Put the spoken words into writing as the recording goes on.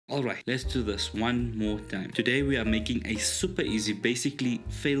Alright, let's do this one more time. Today we are making a super easy, basically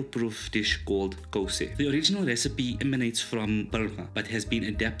fail-proof dish called Khowse. The original recipe emanates from Burma, but has been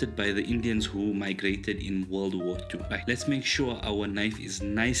adapted by the Indians who migrated in World War II. Right, let's make sure our knife is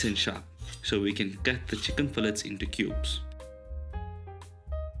nice and sharp so we can cut the chicken fillets into cubes.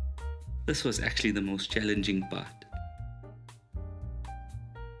 This was actually the most challenging part.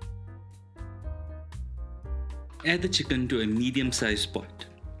 Add the chicken to a medium-sized pot.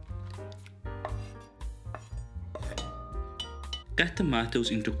 Cut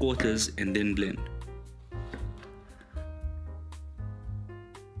tomatoes into quarters and then blend.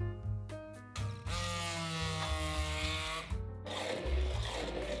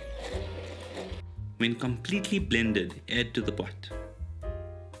 When completely blended, add to the pot.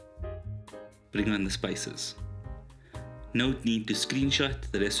 Bring on the spices. No need to screenshot,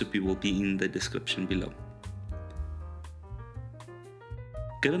 the recipe will be in the description below.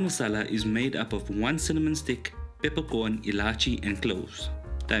 Garam Masala is made up of 1 cinnamon stick, peppercorn, ilachi and cloves.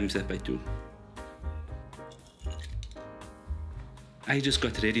 Times that by 2. I just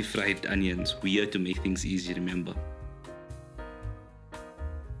got ready fried onions, weird to make things easy, remember.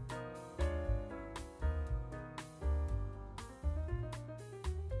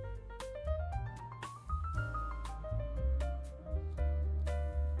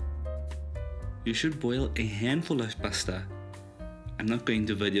 You should boil a handful of pasta. I'm not going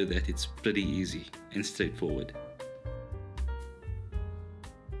to video that, it's pretty easy and straightforward.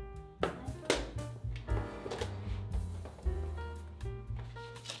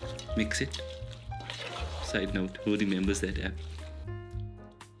 Mix it. Side note, who remembers that app?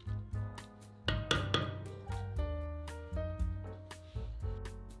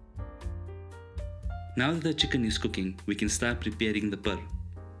 Now that the chicken is cooking, we can start preparing the pur.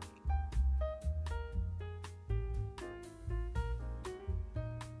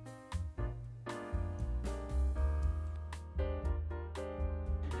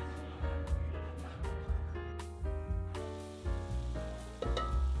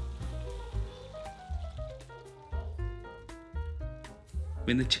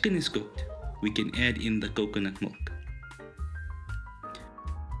 When the chicken is cooked, we can add in the coconut milk.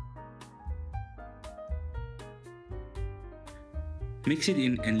 Mix it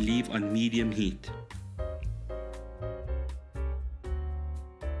in and leave on medium heat.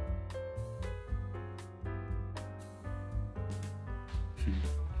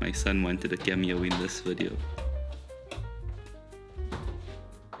 My son wanted a cameo in this video.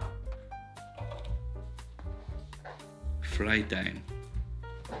 Fry time.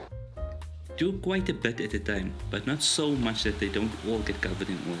 Do quite a bit at a time, but not so much that they don't all get covered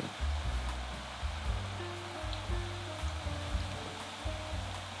in oil.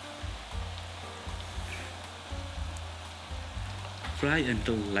 Fry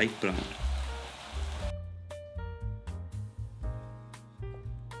until light brown.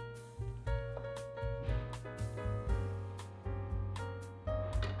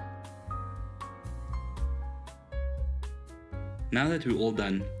 Now that we're all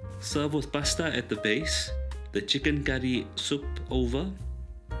done, serve with pasta at the base, the chicken curry soup over,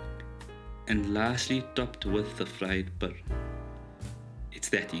 and lastly topped with the fried pur. It's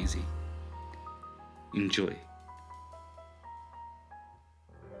that easy. Enjoy.